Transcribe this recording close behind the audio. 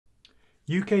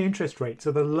UK interest rates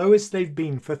are the lowest they've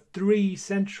been for 3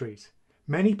 centuries.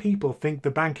 Many people think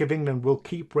the Bank of England will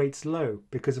keep rates low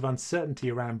because of uncertainty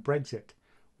around Brexit.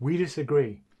 We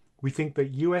disagree. We think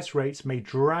that US rates may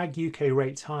drag UK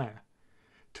rates higher.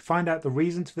 To find out the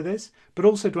reasons for this, but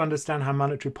also to understand how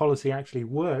monetary policy actually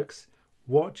works,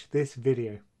 watch this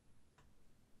video.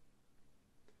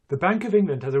 The Bank of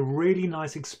England has a really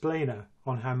nice explainer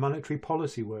on how monetary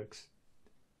policy works.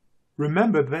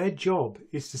 Remember, their job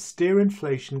is to steer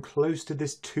inflation close to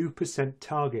this 2%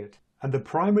 target, and the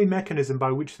primary mechanism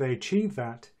by which they achieve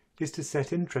that is to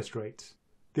set interest rates.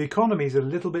 The economy is a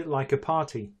little bit like a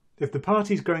party. If the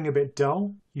party's growing a bit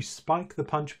dull, you spike the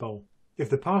punch bowl. If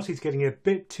the party's getting a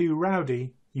bit too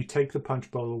rowdy, you take the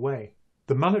punch bowl away.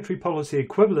 The monetary policy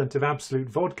equivalent of absolute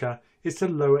vodka is to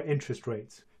lower interest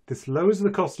rates. This lowers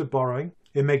the cost of borrowing,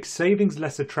 it makes savings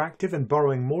less attractive and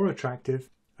borrowing more attractive,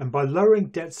 and by lowering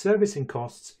debt servicing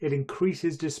costs, it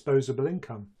increases disposable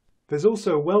income. There's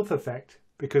also a wealth effect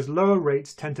because lower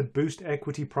rates tend to boost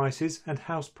equity prices and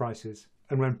house prices,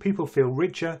 and when people feel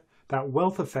richer, that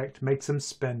wealth effect makes them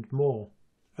spend more.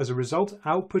 As a result,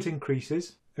 output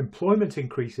increases, employment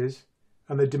increases,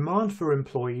 and the demand for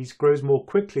employees grows more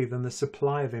quickly than the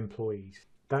supply of employees.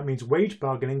 That means wage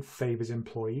bargaining favours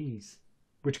employees,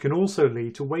 which can also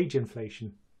lead to wage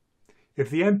inflation. If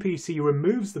the MPC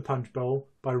removes the punch bowl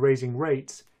by raising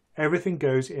rates, everything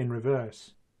goes in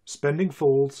reverse. Spending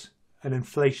falls and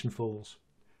inflation falls.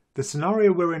 The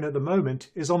scenario we're in at the moment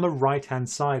is on the right-hand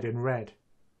side in red.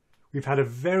 We've had a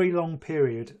very long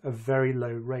period of very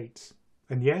low rates.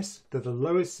 And yes, they're the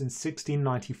lowest since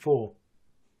 1694.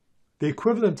 The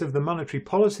equivalent of the Monetary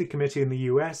Policy Committee in the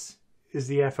US is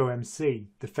the FOMC,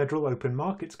 the Federal Open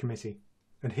Markets Committee.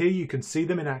 And here you can see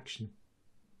them in action.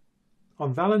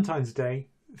 On Valentine's Day,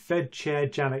 Fed Chair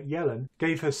Janet Yellen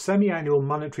gave her semi-annual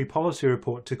monetary policy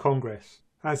report to Congress.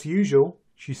 As usual,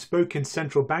 she spoke in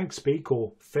central bank speak,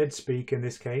 or Fed speak in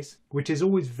this case, which is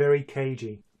always very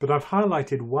cagey. But I've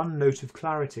highlighted one note of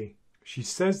clarity. She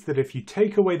says that if you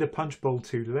take away the punch bowl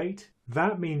too late,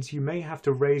 that means you may have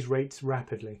to raise rates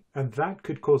rapidly, and that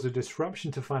could cause a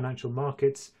disruption to financial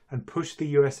markets and push the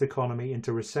US economy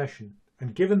into recession.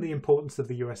 And given the importance of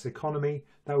the US economy,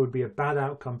 that would be a bad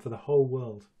outcome for the whole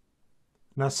world.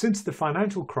 Now, since the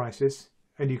financial crisis,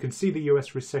 and you can see the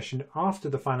US recession after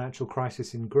the financial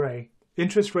crisis in grey,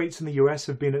 interest rates in the US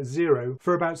have been at zero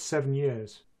for about 7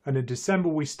 years. And in December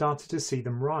we started to see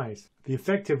them rise. The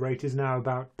effective rate is now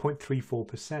about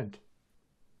 0.34%.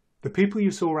 The people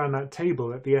you saw around that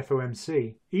table at the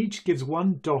FOMC each gives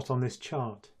one dot on this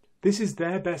chart. This is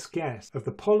their best guess of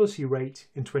the policy rate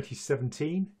in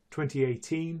 2017,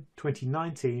 2018,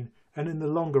 2019 and in the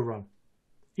longer run.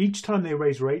 Each time they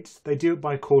raise rates, they do it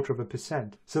by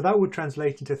 0.25%, so that would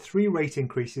translate into 3 rate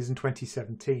increases in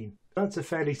 2017. That's a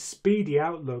fairly speedy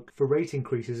outlook for rate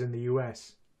increases in the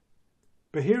US.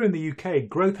 But here in the UK,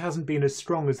 growth hasn't been as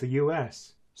strong as the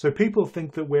US, so people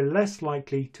think that we're less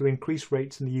likely to increase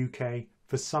rates in the UK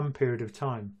for some period of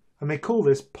time. And they call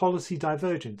this policy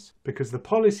divergence, because the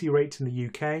policy rates in the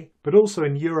UK, but also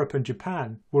in Europe and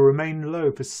Japan, will remain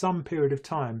low for some period of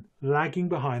time, lagging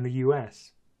behind the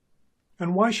US.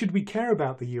 And why should we care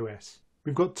about the US?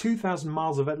 We've got 2,000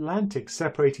 miles of Atlantic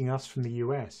separating us from the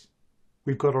US.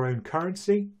 We've got our own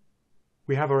currency,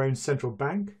 we have our own central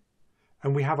bank,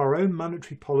 and we have our own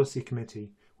monetary policy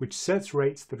committee, which sets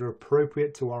rates that are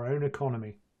appropriate to our own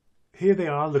economy. Here they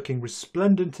are looking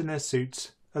resplendent in their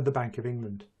suits at the Bank of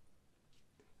England.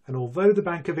 And although the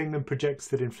Bank of England projects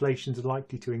that inflation is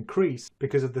likely to increase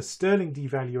because of the sterling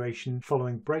devaluation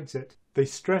following Brexit, they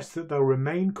stress that they'll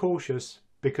remain cautious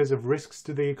because of risks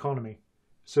to the economy.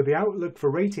 So the outlook for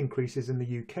rate increases in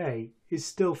the UK is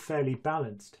still fairly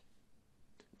balanced.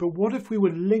 But what if we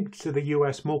were linked to the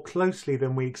US more closely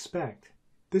than we expect?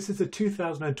 This is a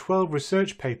 2012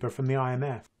 research paper from the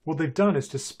IMF. What they've done is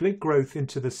to split growth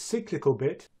into the cyclical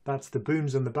bit, that's the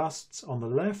booms and the busts on the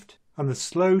left, and the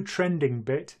slow trending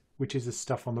bit, which is the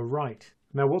stuff on the right.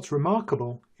 Now what's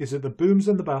remarkable is that the booms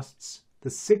and the busts, the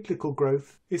cyclical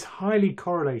growth, is highly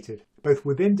correlated, both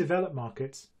within developed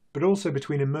markets, but also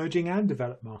between emerging and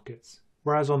developed markets.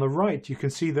 Whereas on the right you can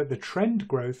see that the trend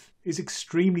growth is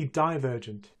extremely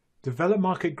divergent. Developed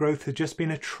market growth has just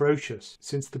been atrocious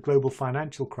since the global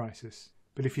financial crisis.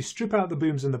 But if you strip out the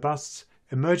booms and the busts,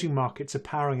 emerging markets are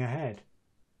powering ahead.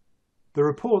 The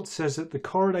report says that the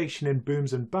correlation in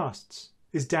booms and busts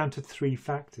is down to 3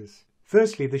 factors.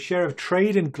 Firstly, the share of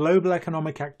trade in global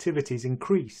economic activities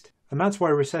increased, and that's why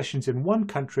recessions in one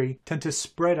country tend to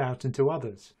spread out into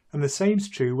others. And the same's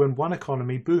true when one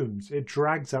economy booms, it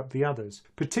drags up the others,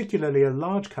 particularly a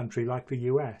large country like the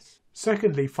US.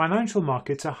 Secondly, financial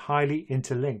markets are highly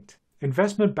interlinked.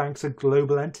 Investment banks are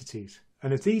global entities,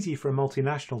 and it's easy for a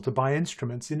multinational to buy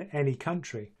instruments in any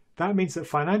country. That means that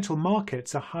financial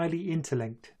markets are highly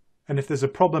interlinked, and if there's a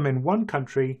problem in one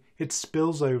country, it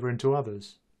spills over into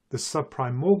others. The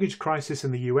subprime mortgage crisis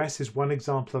in the US is one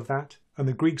example of that, and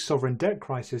the Greek sovereign debt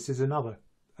crisis is another.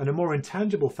 And a more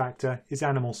intangible factor is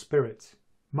animal spirits.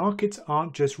 Markets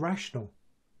aren't just rational.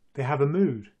 They have a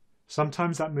mood.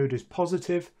 Sometimes that mood is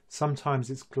positive, sometimes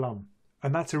it's glum.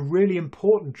 And that's a really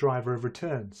important driver of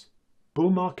returns.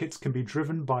 Bull markets can be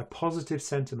driven by positive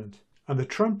sentiment. And the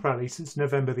Trump rally since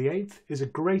November the 8th is a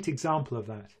great example of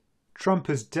that. Trump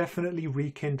has definitely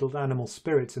rekindled animal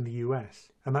spirits in the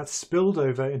US, and that's spilled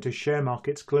over into share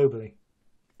markets globally.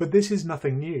 But this is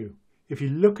nothing new. If you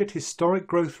look at historic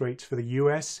growth rates for the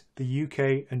US, the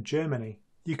UK and Germany,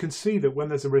 you can see that when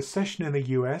there's a recession in the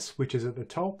US, which is at the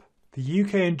top, the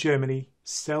UK and Germany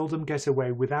seldom get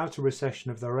away without a recession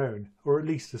of their own, or at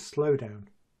least a slowdown.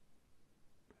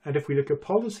 And if we look at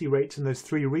policy rates in those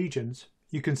three regions,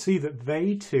 you can see that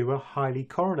they too are highly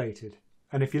correlated.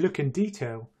 And if you look in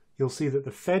detail, you'll see that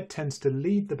the Fed tends to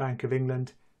lead the Bank of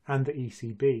England and the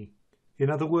ECB. In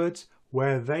other words,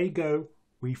 where they go,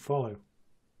 we follow.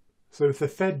 So if the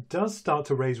Fed does start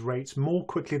to raise rates more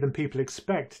quickly than people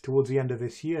expect towards the end of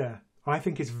this year, I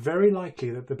think it's very likely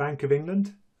that the Bank of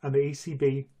England and the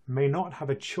ECB may not have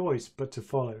a choice but to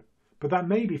follow. But that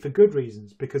may be for good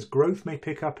reasons, because growth may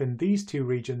pick up in these two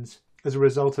regions as a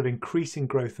result of increasing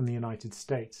growth in the United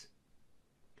States.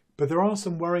 But there are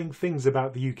some worrying things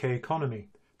about the UK economy.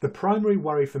 The primary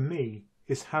worry for me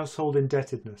is household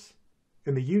indebtedness.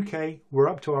 In the UK, we're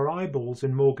up to our eyeballs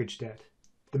in mortgage debt.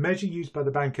 The measure used by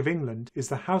the Bank of England is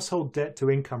the household debt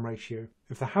to income ratio.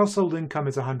 If the household income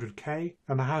is 100k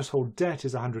and the household debt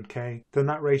is 100k, then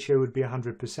that ratio would be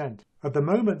 100%. At the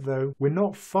moment though, we're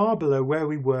not far below where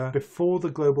we were before the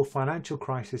global financial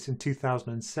crisis in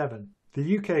 2007.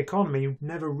 The UK economy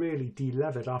never really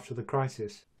delevered after the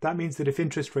crisis. That means that if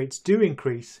interest rates do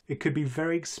increase, it could be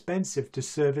very expensive to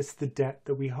service the debt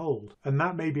that we hold, and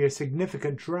that may be a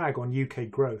significant drag on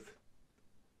UK growth.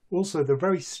 Also, the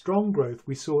very strong growth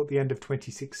we saw at the end of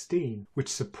 2016, which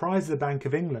surprised the Bank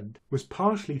of England, was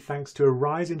partially thanks to a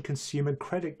rise in consumer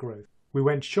credit growth. We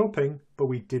went shopping, but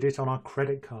we did it on our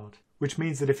credit card, which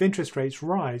means that if interest rates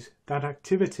rise, that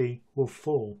activity will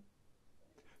fall.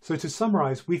 So to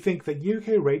summarise, we think that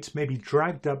UK rates may be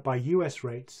dragged up by US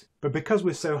rates, but because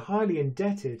we're so highly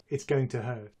indebted, it's going to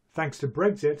hurt. Thanks to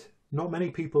Brexit, not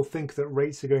many people think that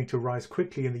rates are going to rise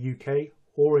quickly in the UK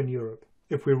or in Europe.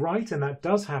 If we're right and that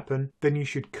does happen, then you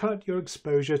should cut your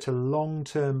exposure to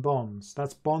long-term bonds.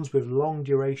 That's bonds with long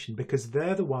duration, because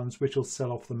they're the ones which will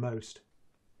sell off the most.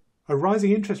 A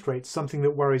rising interest rate is something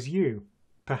that worries you.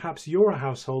 Perhaps you're a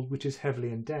household which is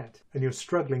heavily in debt and you're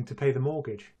struggling to pay the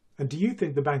mortgage. And do you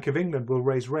think the Bank of England will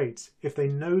raise rates if they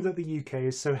know that the UK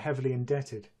is so heavily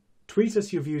indebted? Tweet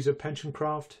us your views at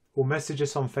PensionCraft or message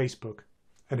us on Facebook.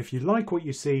 And if you like what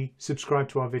you see, subscribe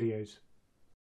to our videos.